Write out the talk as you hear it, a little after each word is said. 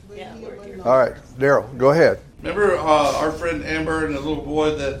Yeah, we're here. All right, Daryl, go ahead. Remember our friend Amber and the little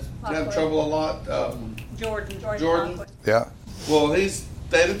boy that got in trouble a lot? Jordan. Yeah. Well, he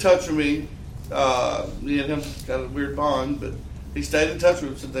stayed in touch with me. Me and him got a weird bond, but he stayed in touch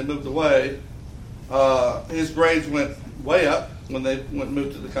with him since they moved away. His grades went way up when they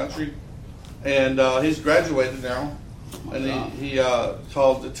moved to the country, and he's graduated now. And he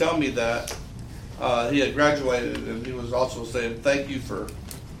called to tell me that he had graduated, and he was also saying thank you for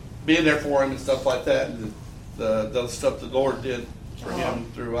being there for him and stuff like that, and the stuff the Lord did for him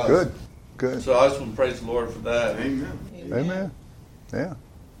through us. Good. So I just want to praise the Lord for that. Amen. Yeah,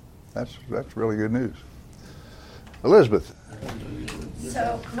 that's really good news. Elizabeth.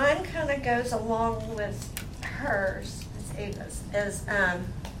 So mine kind of goes along with hers, Ava's,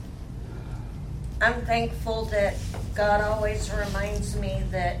 I'm thankful that God always reminds me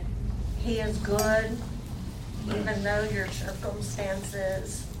that He is good, even though your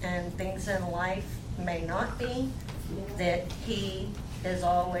circumstances and things in life may not be, that He is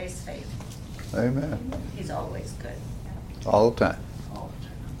always faithful. Amen. He's always good. All the time.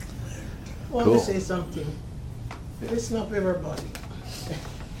 I want to say something. Listen up, everybody.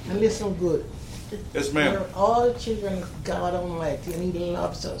 And listen good. Yes, ma'am. We're all children of God Almighty, and He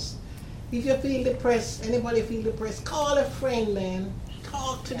loves us. If you feel depressed, anybody feel depressed, call a friend, man.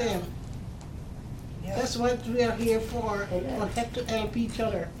 Talk to them. That's what we are here for. We have to help each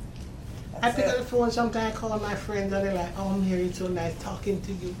other. I pick up the phone sometimes, call my friends, and they're like, oh, Mary, it's so nice talking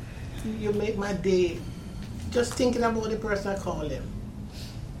to you. You make my day. Just thinking about the person I call them.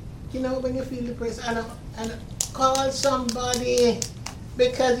 You know, when you feel depressed, and call somebody,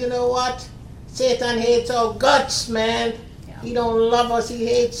 because you know what? Satan hates our guts, man. He don't love us, he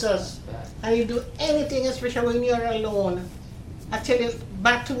hates us. And you do anything, especially when you're alone. I tell you,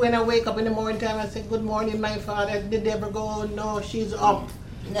 back to when I wake up in the morning time, I say, good morning, my father. Did they ever go, oh, no, she's up.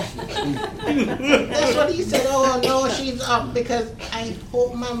 That's what he said, oh, no, she's up. Because I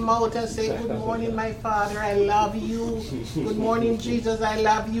open my mouth and say, good morning, my father, I love you. Good morning, Jesus, I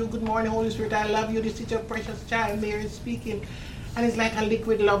love you. Good morning, Holy Spirit, I love you. This is your precious child, Mary speaking. And it's like a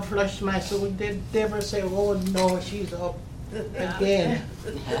liquid love flushed my soul. They never say, oh, no, she's up. Again.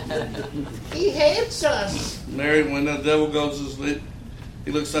 He hates us. Mary, when the devil goes to sleep,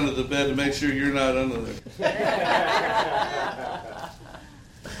 he looks under the bed to make sure you're not under there.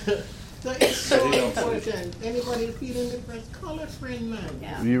 So it's so important. Anybody feeling depressed, call a friend, man.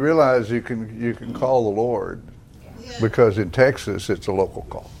 Yeah. You realize you can call the Lord, because in Texas it's a local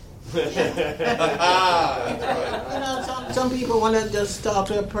call. You know, some people want to just talk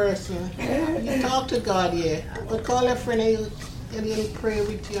to a person. You talk to God, but call a friend and he'll pray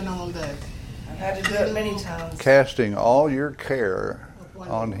with you and all that. I've had to do it many times. Casting all your care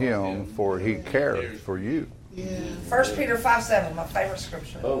on Him, for He cares for you. Yeah. 1 Peter 5:7, my favorite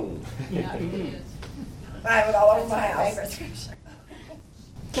scripture. Oh. Yeah, it is. I have it all over my house. Favorite scripture.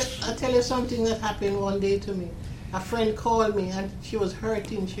 I'll tell you something that happened one day to me. A friend called me and she was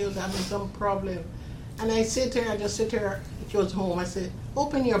hurting. She was having some problem. And I just said to her, she was home. I said,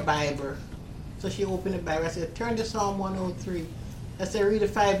 open your Bible. So she opened the Bible. I said, turn to Psalm 103. I said, read the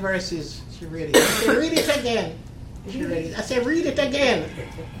 5 verses. She read it. I said, read it again. She read it. I said, read it again.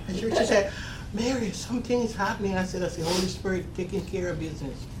 And she said, Mary, something is happening. I said, Holy Spirit taking care of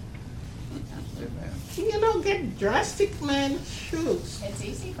business. Amen. You know, get drastic, man. Shoot. It's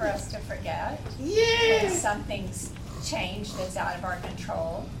easy for us to forget when Yeah. something's changed that's out of our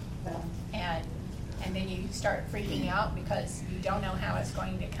control, and then you start freaking out because you don't know how it's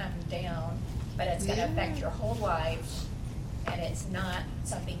going to come down, but it's going to affect your whole life, and it's not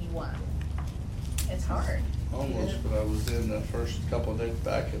something you want. It's hard. Almost, but I was in the first couple of days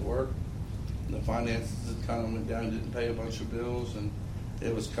back at work. The finances had kind of went down, didn't pay a bunch of bills, and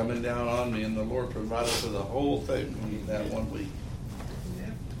it was coming down on me, and the Lord provided for the whole thing in that 1 week.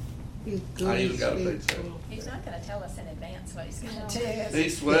 He's good. I even got a he's big faithful. He's not going to tell us in advance what he's going to do.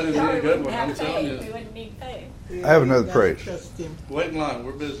 He's sweating me Or a we good wouldn't one, have I'm telling faith. We you. wouldn't need faith. Yeah, I have another you gotta praise. trust him. Wait in line,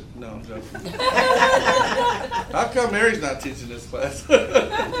 we're busy. No, I'm joking. How come Mary's not teaching this class?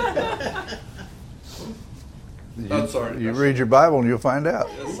 I'm sorry. You read your Bible and you'll find out.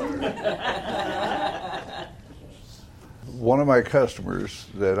 Yes, sir. One of my customers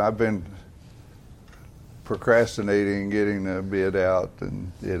that I've been procrastinating getting the bid out,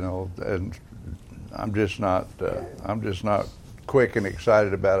 and and I'm just not quick and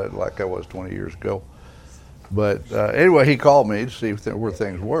excited about it like I was 20 years ago. But anyway, he called me to see where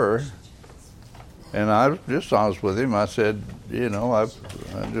things were, and I was just honest with him. I said,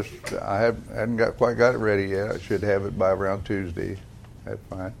 I hadn't quite got it ready yet. I should have it by around Tuesday. That's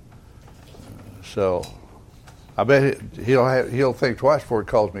fine. So I bet he'll think twice before he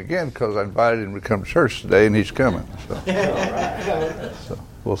calls me again because I invited him to come to church today and he's coming. So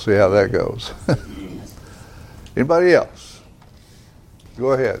we'll see how that goes. Anybody else?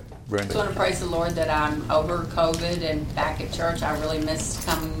 Go ahead, Brenda. I just want to praise the Lord that I'm over COVID and back at church. I really missed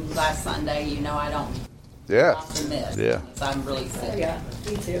coming last Sunday. You know, I don't Yeah. often miss. Yeah. So I'm really sick. Yeah,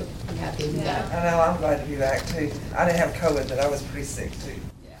 me too. I'm happy with that. I know, I'm glad to be back too. I didn't have COVID, but I was pretty sick too.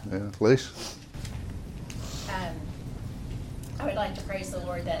 Yeah. Lisa? I would like to praise the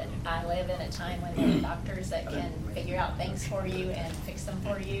Lord that I live in a time when there are doctors that can figure out things for you and fix them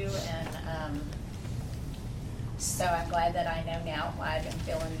for you. And so I'm glad that I know now why I've been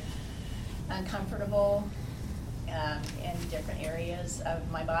feeling uncomfortable in different areas of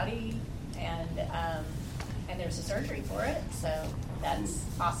my body. And there's a surgery for it, so that's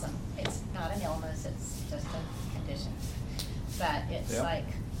awesome. It's not an illness, it's just a condition. But it's Yep. like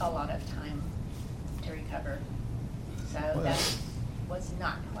a lot of time to recover. So that was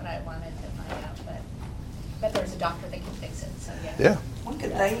not what I wanted to find out, but there's a doctor that can fix it, so yeah. Yeah. One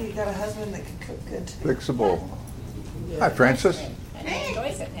good thing, you got a husband that can cook good too. Fixable. Hi, Francis. And he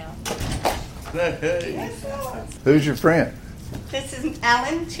enjoys it now. Hey. Who's your friend? This is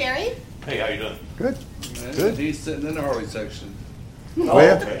Alan Cherry. Hey, how you doing? Good. Man, Good. He's sitting in the Harley section. Oh,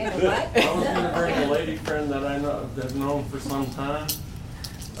 yeah? And the what? I was going to bring a lady friend that I know, have known for some time.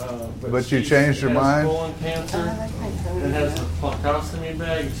 But you she changed your has mind? colon cancer and has a colostomy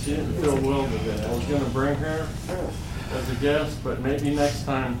bag. She didn't feel well today. I was going to bring her as a guest, but maybe next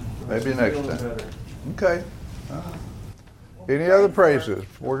time. Maybe She's next feeling time. better. Okay. Any other praises?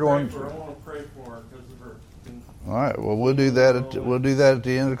 We're I going. want to pray for her because of her. All right. Well, we'll do that. We'll do that at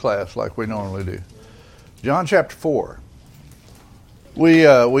the end of the class, like we normally do. John chapter 4. We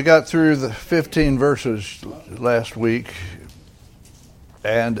got through the 15 verses last week,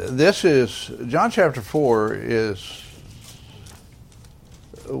 and this is John chapter 4 is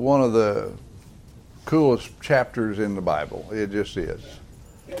one of the coolest chapters in the Bible. It just is.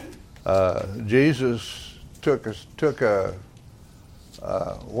 Jesus took a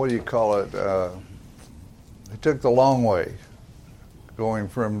what do you call it? He took the long way, going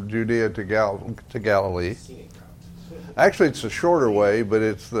from Judea to Galilee. Actually, it's a shorter way, but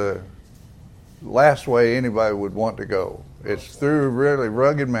it's the last way anybody would want to go. It's through really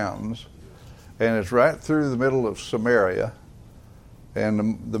rugged mountains, and it's right through the middle of Samaria.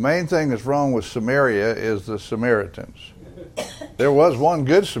 And the main thing that's wrong with Samaria is the Samaritans. There was one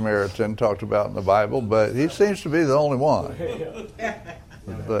good Samaritan talked about in the Bible, but he seems to be the only one.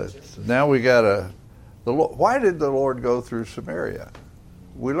 But now we got why did the Lord go through Samaria?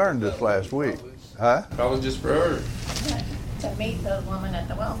 We learned this last week. Huh? Probably just for her. To meet the woman at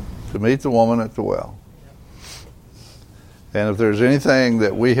the well. To meet the woman at the well. And if there's anything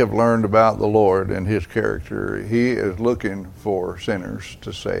that we have learned about the Lord and His character, He is looking for sinners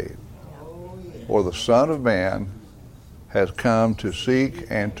to save. For the Son of Man has come to seek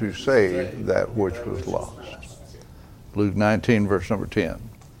and to save that which was lost. Luke 19, verse number 10.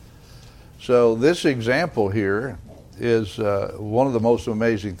 So this example here is one of the most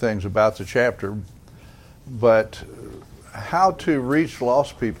amazing things about the chapter, but how to reach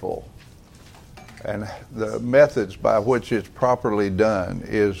lost people and the methods by which it's properly done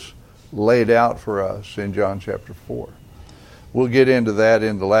is laid out for us in John chapter 4. We'll get into that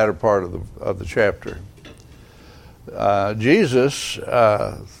in the latter part of the chapter. Jesus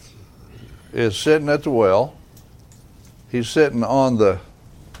is sitting at the well. He's sitting on the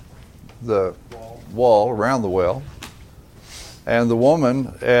wall around the well. And the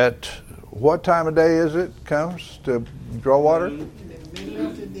woman at what time of day is it comes to draw water? In the middle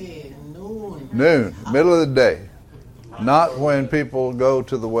of the day, noon. Noon, middle of the day. Not when people go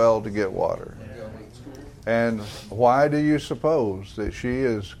to the well to get water. And why do you suppose that she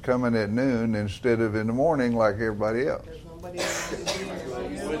is coming at noon instead of in the morning like everybody else?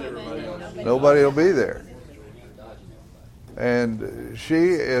 Nobody will be there. And she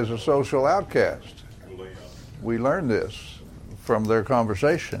is a social outcast. We learned this from their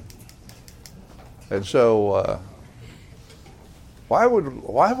conversation. And so why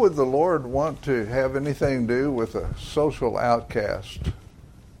would the Lord want to have anything to do with a social outcast?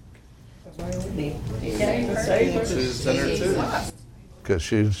 She's a sinner too. Because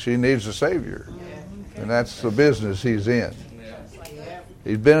she needs a Savior. And that's the business he's in.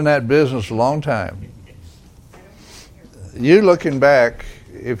 He's been in that business a long time. You looking back,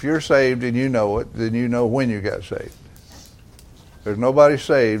 if you're saved and you know it, then you know when you got saved. There's nobody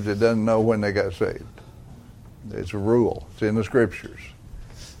saved that doesn't know when they got saved. It's a rule. It's in the Scriptures.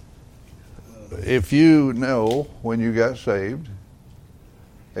 If you know when you got saved,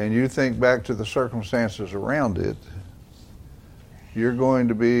 and you think back to the circumstances around it, you're going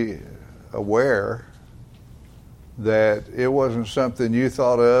to be aware that it wasn't something you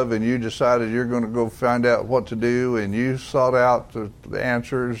thought of and you decided you're going to go find out what to do, and you sought out the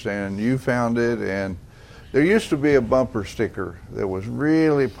answers and you found it. And there used to be a bumper sticker that was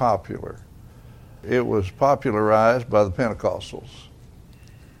really popular. It was popularized by the Pentecostals.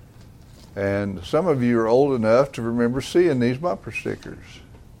 And some of you are old enough to remember seeing these bumper stickers.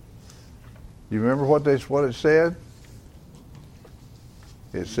 You remember what it said?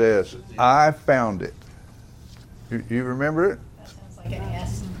 It says, "I found it." You remember it? That sounds like an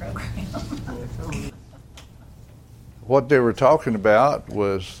S program. What they were talking about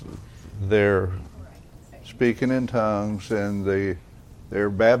was their speaking in tongues and their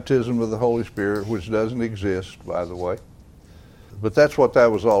baptism of the Holy Spirit, which doesn't exist, by the way. But that's what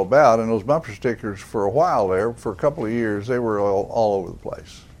that was all about. And those bumper stickers, for a while there, for a couple of years, they were all over the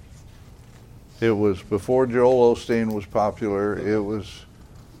place. It was before Joel Osteen was popular. It was,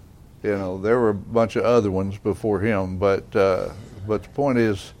 there were a bunch of other ones before him. But the point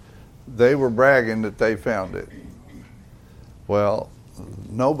is, they were bragging that they found it. Well,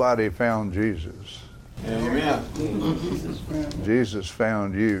 nobody found Jesus. Amen. Jesus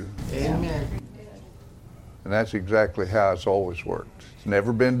found you. Amen. And that's exactly how it's always worked. It's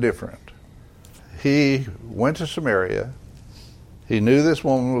never been different. He went to Samaria. He knew this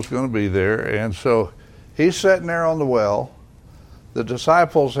woman was going to be there, and so he's sitting there on the well. The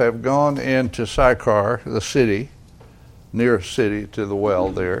disciples have gone into Sychar, the city, nearest city to the well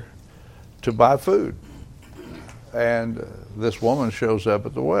there, to buy food. And this woman shows up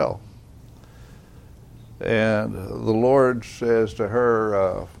at the well. And the Lord says to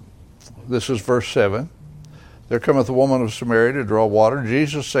her, this is verse 7, "There cometh a woman of Samaria to draw water.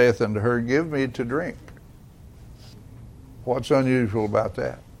 Jesus saith unto her, Give me to drink." What's unusual about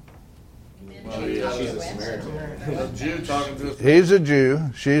that? She's a Samaritan. A Jew talking to us. He's a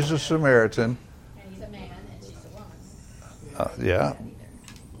Jew. She's a Samaritan. And he's a man, and she's a woman. Yeah.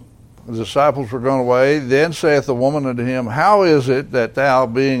 The disciples were gone away. Then saith the woman unto him, How is it that thou,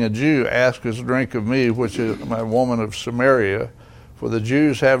 being a Jew, askest drink of me, which is a woman of Samaria? For the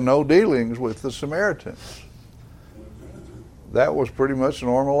Jews have no dealings with the Samaritans. That was pretty much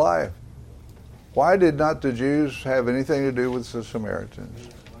normal life. Why did not the Jews have anything to do with the Samaritans?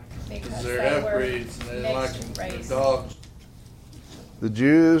 Because They're they were half-breeds and they like mixed them race. dogs. The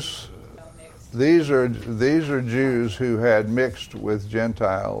Jews, these are Jews who had mixed with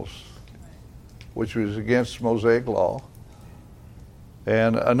Gentiles, which was against Mosaic law,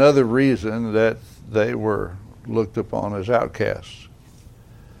 and another reason that they were looked upon as outcasts.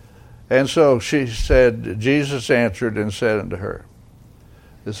 And so she said, Jesus answered and said unto her,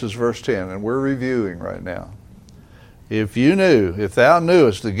 this is verse 10, and we're reviewing right now. If thou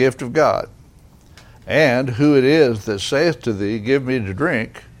knewest the gift of God, and who it is that saith to thee, Give me to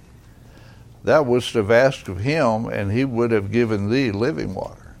drink, thou wouldst have asked of him, and he would have given thee living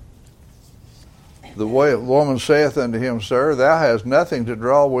water. The woman saith unto him, Sir, thou hast nothing to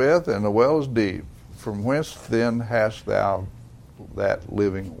draw with, and the well is deep. From whence then hast thou that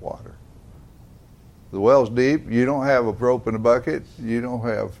living water? The well's deep. You don't have a rope and a bucket. You don't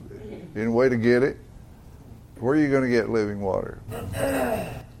have any way to get it. Where are you going to get living water?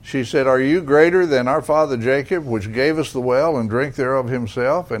 She said, Are you greater than our father Jacob, which gave us the well and drank thereof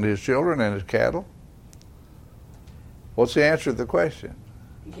himself and his children and his cattle? What's the answer to the question?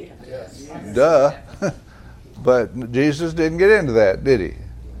 Yes. Duh. But Jesus didn't get into that, did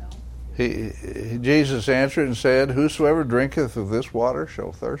he? Jesus answered and said, Whosoever drinketh of this water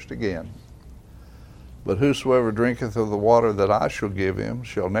shall thirst again. But whosoever drinketh of the water that I shall give him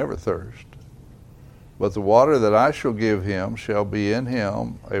shall never thirst. But the water that I shall give him shall be in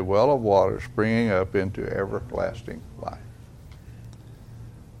him a well of water springing up into everlasting life.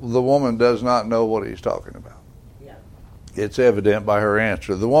 The woman does not know what he's talking about. It's evident by her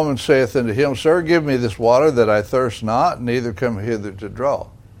answer. The woman saith unto him, Sir, give me this water that I thirst not, neither come hither to draw.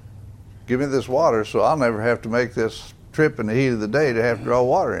 Give me this water so I'll never have to make this trip in the heat of the day to have to draw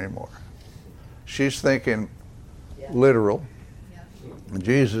water anymore. She's thinking literal. And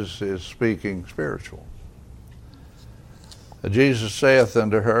Jesus is speaking spiritual. Jesus saith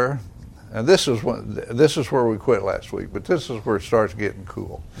unto her, and this is where we quit last week, but this is where it starts getting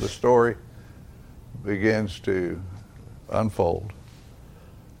cool. The story begins to unfold.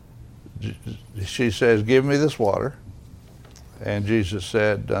 She says, Give me this water. And Jesus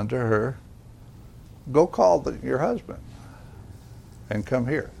said unto her, Go call your husband and come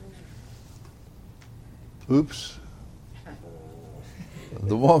here. Oops.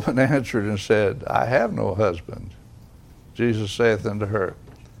 The woman answered and said, I have no husband. Jesus saith unto her,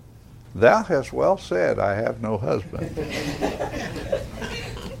 Thou hast well said, I have no husband.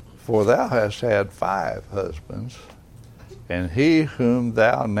 For thou hast had 5 husbands, and he whom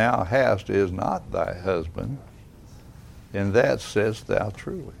thou now hast is not thy husband. In that saidst thou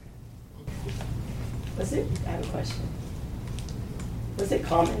truly. I have a question. Was it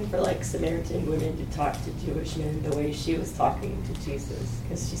common for like Samaritan women to talk to Jewish men the way she was talking to Jesus?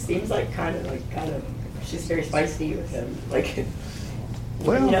 Because she seems like kind of, she's very spicy with him. Like,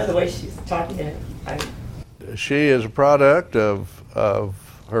 Well, you know, the way she's talking to him. She is a product of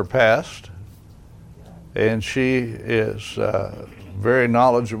her past, and she is very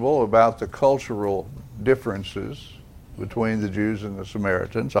knowledgeable about the cultural differences between the Jews and the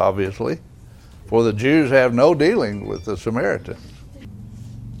Samaritans, obviously. For the Jews have no dealing with the Samaritans.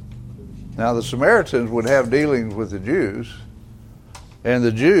 Now, the Samaritans would have dealings with the Jews, and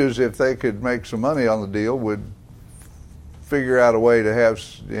the Jews, if they could make some money on the deal, would figure out a way to have,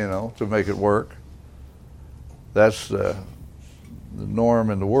 to make it work. That's the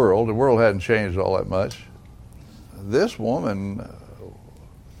norm in the world. The world hadn't changed all that much. This woman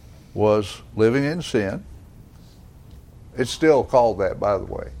was living in sin. It's still called that, by the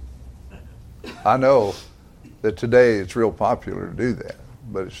way. I know that today it's real popular to do that,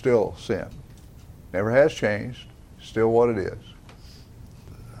 but it's still sin. Never has changed. Still what it is.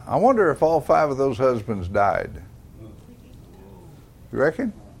 I wonder if all 5 of those husbands died. You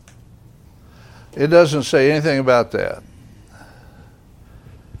reckon? It doesn't say anything about that.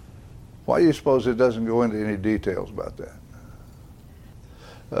 Why do you suppose it doesn't go into any details about that?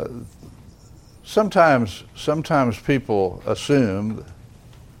 Sometimes people assume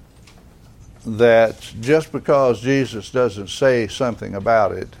that just because Jesus doesn't say something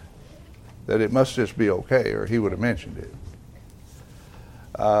about it, that it must just be okay, or he would have mentioned it.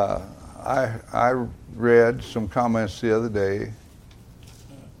 I read some comments the other day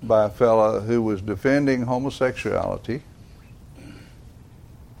by a fellow who was defending homosexuality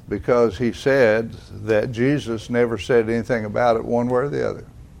because he said that Jesus never said anything about it one way or the other.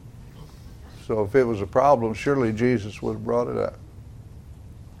 So if it was a problem, surely Jesus would have brought it up.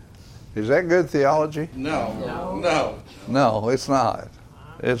 Is that good theology? No. No, it's not.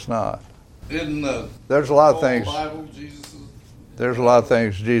 It's not. In the There's a lot of things. Bible, Jesus is, There's a lot of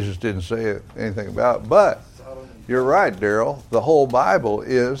things Jesus didn't say anything about, but you're right, Daryl. The whole Bible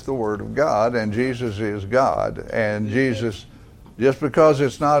is the Word of God, and Jesus is God. And Jesus, just because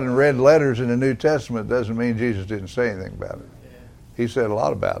it's not in red letters in the New Testament, doesn't mean Jesus didn't say anything about it. He said a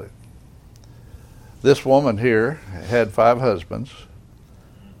lot about it. This woman here had 5 husbands,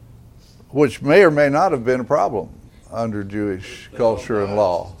 which may or may not have been a problem under Jewish culture and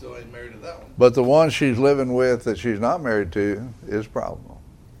law. still ain't married to that one. But the one she's living with that she's not married to is a problem.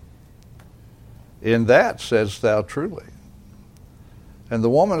 In that saidst thou truly. And the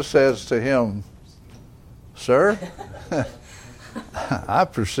woman says to him, Sir, I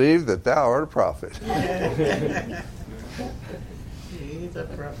perceive that thou art a prophet. He's a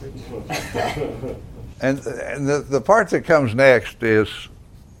prophet. And the part that comes next is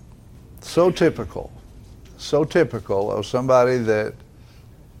so typical of somebody that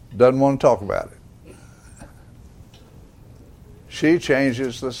doesn't want to talk about it. She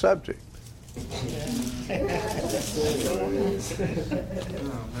changes the subject.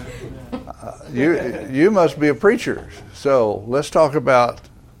 You must be a preacher, so let's talk about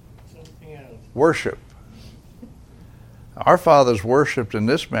worship. Our fathers worshipped in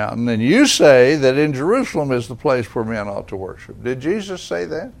this mountain, and you say that in Jerusalem is the place where men ought to worship. Did Jesus say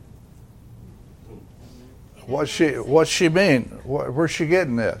that? What's she mean? Where's she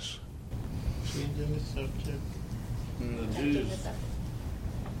getting this? Changing the subject. And the Jews.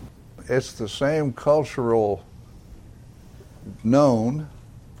 It's the same cultural known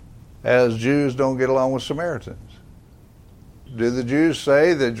as Jews don't get along with Samaritans. Do the Jews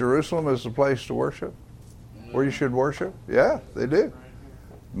say that Jerusalem is the place to worship? Where you should worship? Yeah, they do.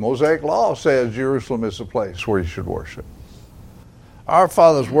 Mosaic law says Jerusalem is the place where you should worship. Our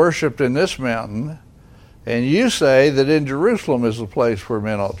fathers worshipped in this mountain, and you say that in Jerusalem is the place where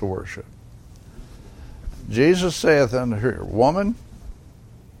men ought to worship. Jesus saith unto her, Woman,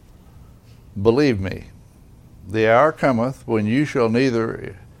 believe me, the hour cometh when you shall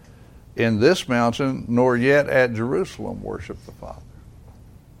neither in this mountain nor yet at Jerusalem worship the Father.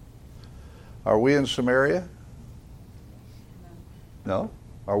 Are we in Samaria? No.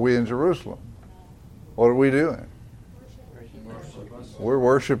 Are we in Jerusalem? What are we doing? We're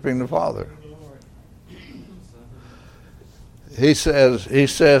worshiping the Father. He says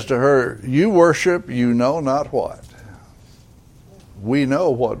to her, you worship you know not what. We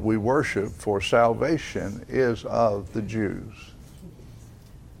know what we worship, for salvation is of the Jews.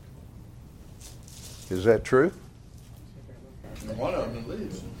 Is that true? One of them at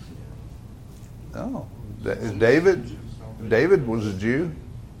least. No. David was a Jew.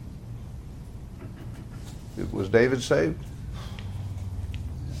 Was David saved?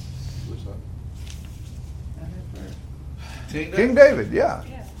 King David, yeah.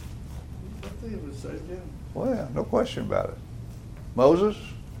 I think it was saved, yeah. Well, yeah, no question about it. Moses?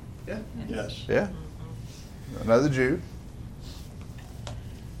 Yeah. Yes. Yeah. Another Jew.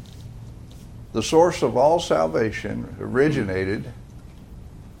 The source of all salvation originated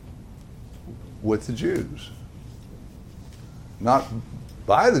with the Jews. Not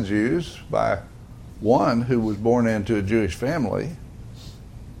by the Jews, by one who was born into a Jewish family,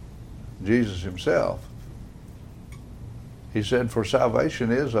 Jesus himself. He said, for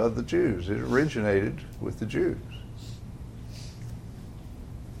salvation is of the Jews. It originated with the Jews.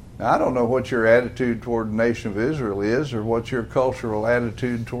 Now, I don't know what your attitude toward the nation of Israel is or what your cultural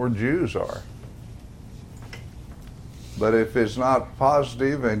attitude toward Jews are. But if it's not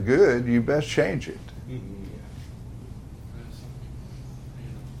positive and good, you best change it.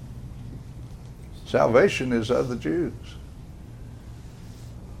 Salvation is of the Jews.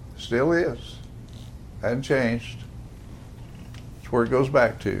 Still is. Hadn't changed. That's where it goes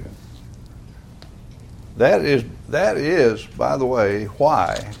back to. That is, by the way,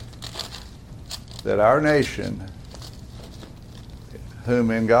 why that our nation, whom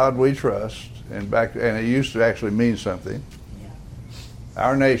in God we trust, and it used to actually mean something.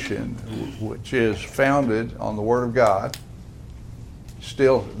 Our nation, which is founded on the Word of God,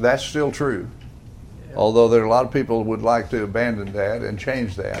 that's still true. Although there are a lot of people who would like to abandon that and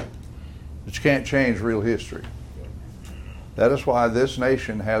change that. But you can't change real history. That is why this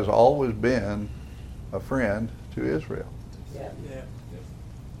nation has always been a friend to Israel. Yeah.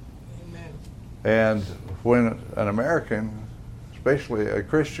 Amen. And when an American, especially a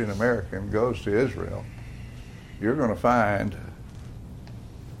Christian American, goes to Israel, you're going to find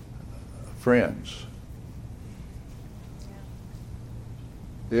friends.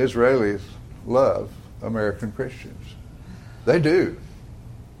 The Israelis love American Christians. They do.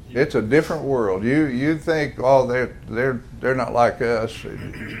 It's a different world. You think, oh, they're not like us.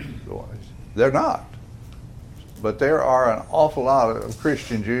 They're not. But there are an awful lot of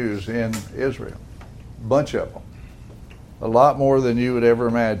Christian Jews in Israel. A bunch of them. A lot more than you would ever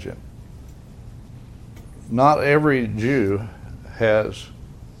imagine. Not every Jew has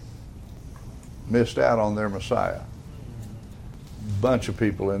missed out on their Messiah. A bunch of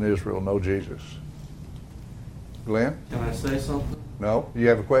people in Israel know Jesus. Glenn? Can I say something? No? You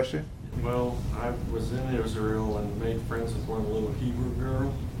have a question? Well, I was in Israel and made friends with one little Hebrew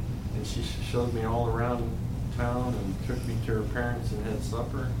girl, and she showed me all around town and took me to her parents and had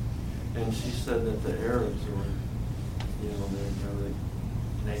supper. And she said that the Arabs were,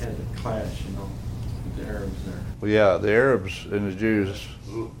 they had a clash, with the Arabs there. Well, yeah, the Arabs and the Jews,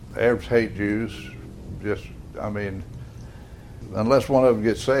 Arabs hate Jews. Unless one of them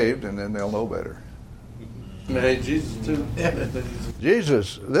gets saved, and then they'll know better. They hate Jesus too.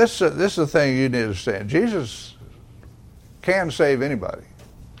 Jesus, this is the thing you need to understand. Jesus can save anybody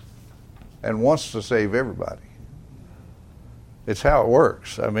and wants to save everybody. It's how it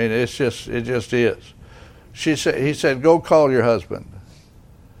works. It just is. He said, go call your husband.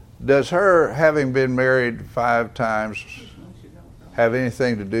 Does her having been married 5 times have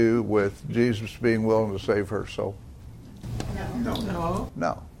anything to do with Jesus being willing to save her soul?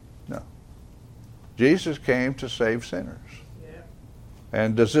 No. Jesus came to save sinners. Yeah.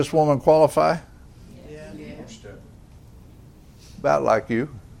 And does this woman qualify? Yeah. About like you.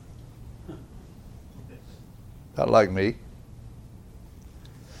 About like me.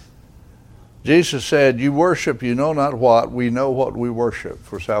 Jesus said, you worship you know not what, we know what we worship,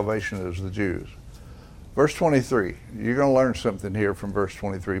 for salvation is the Jews. Verse 23, you're going to learn something here from verse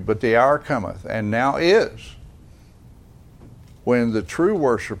 23. But the hour cometh, and now is, when the true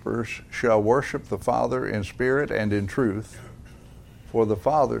worshipers shall worship the Father in spirit and in truth, for the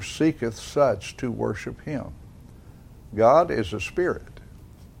Father seeketh such to worship him. God is a spirit,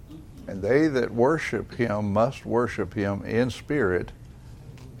 and they that worship him must worship him in spirit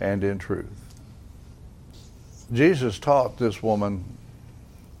and in truth. Jesus taught this woman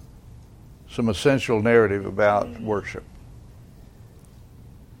some essential narrative about worship.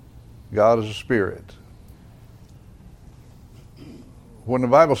 God is a spirit. When the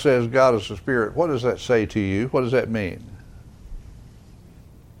Bible says God is a spirit, what does that say to you? What does that mean?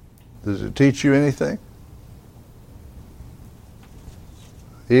 Does it teach you anything?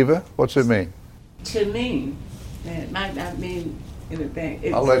 Eva, what's it mean? To me, it might not mean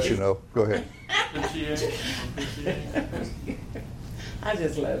anything. I'll let you know. Go ahead. I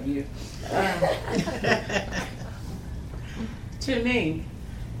just love you. To me,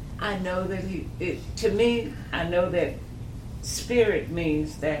 I know that I know that spirit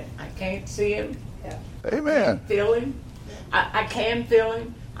means that I can't see him. Amen. Feel him. I can feel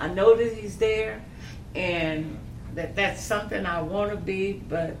him. I know that he's there, and that's something I want to be,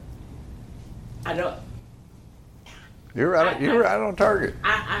 but I don't. You're right. You're right on target.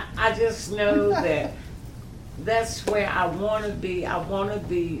 I just know that that's where I want to be. I want to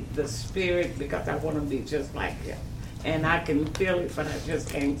be the spirit because I want to be just like him. And I can feel it, but I just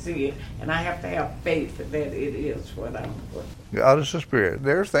can't see it. And I have to have faith that it is what I'm for. God is a spirit.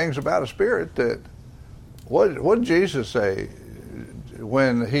 There's things about a spirit that, what did Jesus say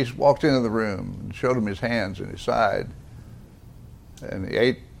when he walked into the room and showed him his hands and his side, and he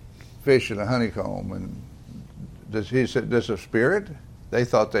ate fish in a honeycomb, and he said, "This is a spirit?" They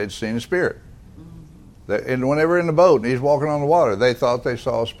thought they'd seen a spirit. And when they were in the boat and he's walking on the water, they thought they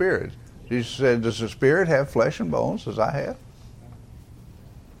saw a spirit. Jesus said, "Does a spirit have flesh and bones as I have?"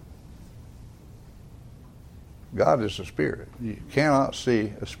 God is a spirit. You cannot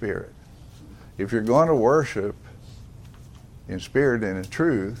see a spirit. If you're going to worship in spirit and in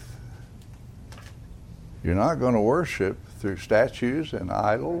truth, you're not going to worship through statues and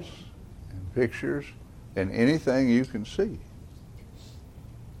idols and pictures and anything you can see.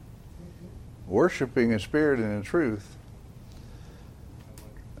 Worshiping in spirit and in truth.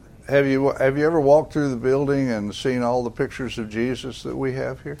 Have you ever walked through the building and seen all the pictures of Jesus that we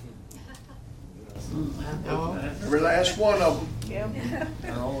have here? Every last one of them.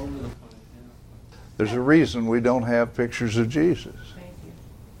 They're all over the place. There's a reason we don't have pictures of Jesus.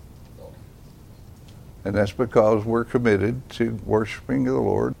 And that's because we're committed to worshiping the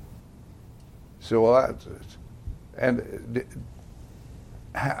Lord. So,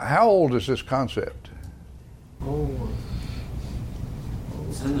 how old is this concept?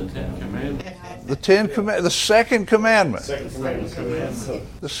 It's in the Ten Commandments. The second commandment.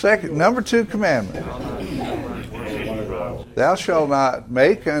 The second, number 2 commandment. Thou shalt not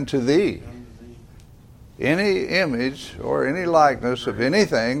make unto thee any image or any likeness of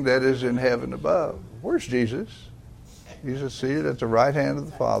anything that is in heaven above. Where's Jesus? He's seated at the right hand of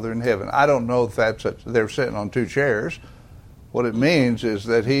the Father in heaven. I don't know if they're sitting on 2 chairs. What it means is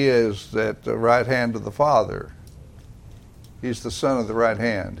that he is at the right hand of the Father. He's the Son of the right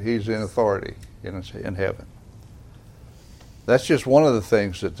hand. He's in authority in heaven. That's just one of the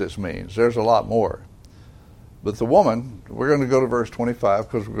things that this means. There's a lot more. But the woman, we're going to go to verse 25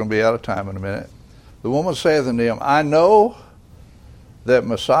 because we're going to be out of time in a minute. The woman saith unto him, I know that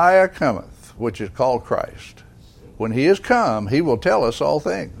Messiah cometh, which is called Christ. When he is come, he will tell us all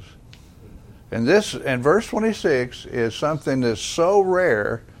things. And verse 26 is something that's so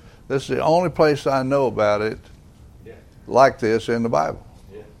rare. This is the only place I know about it like this in the Bible.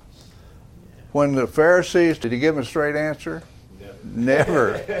 When the Pharisees, did he give them a straight answer?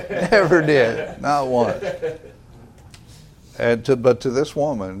 Never did. Not once. But to this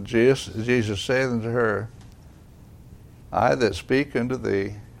woman, Jesus saith unto her, I that speak unto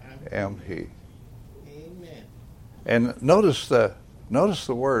thee am he. Amen. And notice the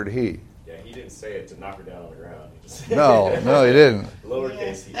word he. Yeah, he didn't say it to knock her down on the ground. He just No, he didn't.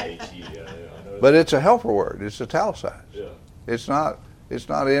 Lowercase he. But it's a helper word. It's italicized. Yeah. It's not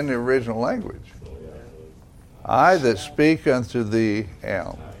in the original language. I that speak unto thee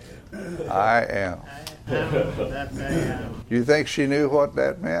am. I am. You think she knew what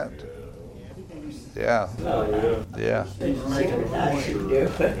that meant? Yeah. Yeah.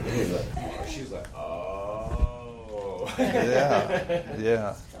 She's like, oh.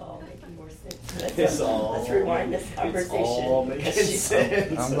 Yeah. Let's rewind this conversation. It's all making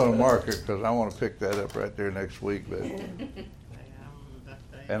sense. I'm going to mark it because I want to pick that up right there next week.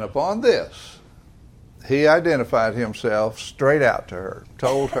 And upon this, he identified himself straight out to her,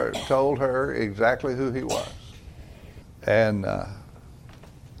 told her exactly who he was. And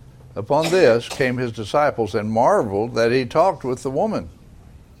upon this came his disciples and marveled that he talked with the woman.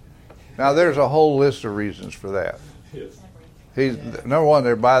 Now there's a whole list of reasons for that. Number one,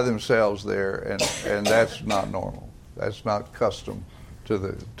 they're by themselves there, and that's not normal. That's not custom to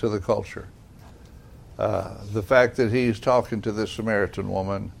the culture. The fact that he's talking to this Samaritan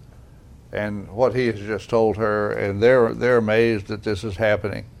woman and what he has just told her, and they're amazed that this is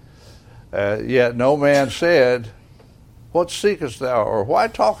happening. Yet no man said, what seekest thou, or why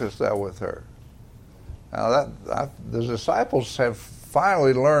talkest thou with her? Now the disciples have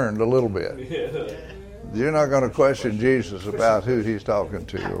finally learned a little bit. You're not going to question Jesus about who he's talking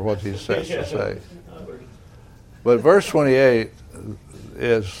to or what he says to say. But verse 28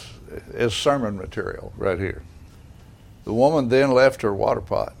 is sermon material right here. The woman then left her water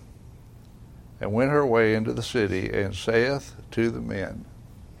pot and went her way into the city and saith to the men,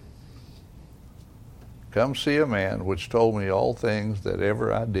 Come see a man which told me all things that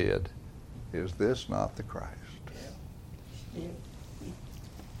ever I did. Is this not the Christ?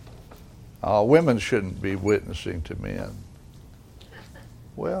 Women shouldn't be witnessing to men.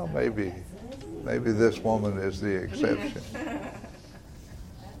 Well, maybe this woman is the exception.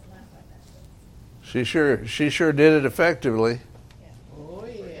 She sure did it effectively. Oh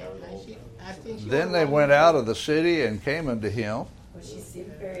yeah. I think she Then was they one went of out the- of the city and came unto him. Well, she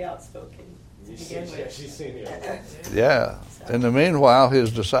seemed very outspoken to begin with. She's seen it. Yeah. In the meanwhile,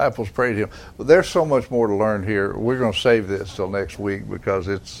 his disciples prayed to him. Well, there's so much more to learn here. We're going to save this till next week because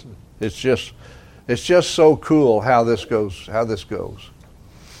it's just so cool how this goes.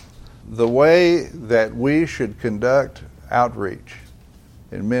 The way that we should conduct outreach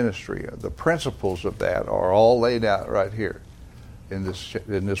in ministry, the principles of that are all laid out right here in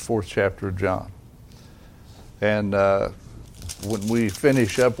this fourth chapter of John. And when we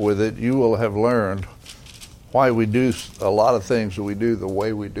finish up with it, you will have learned why we do a lot of things that we do the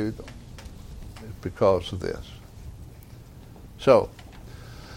way we do them. It's because of this. So,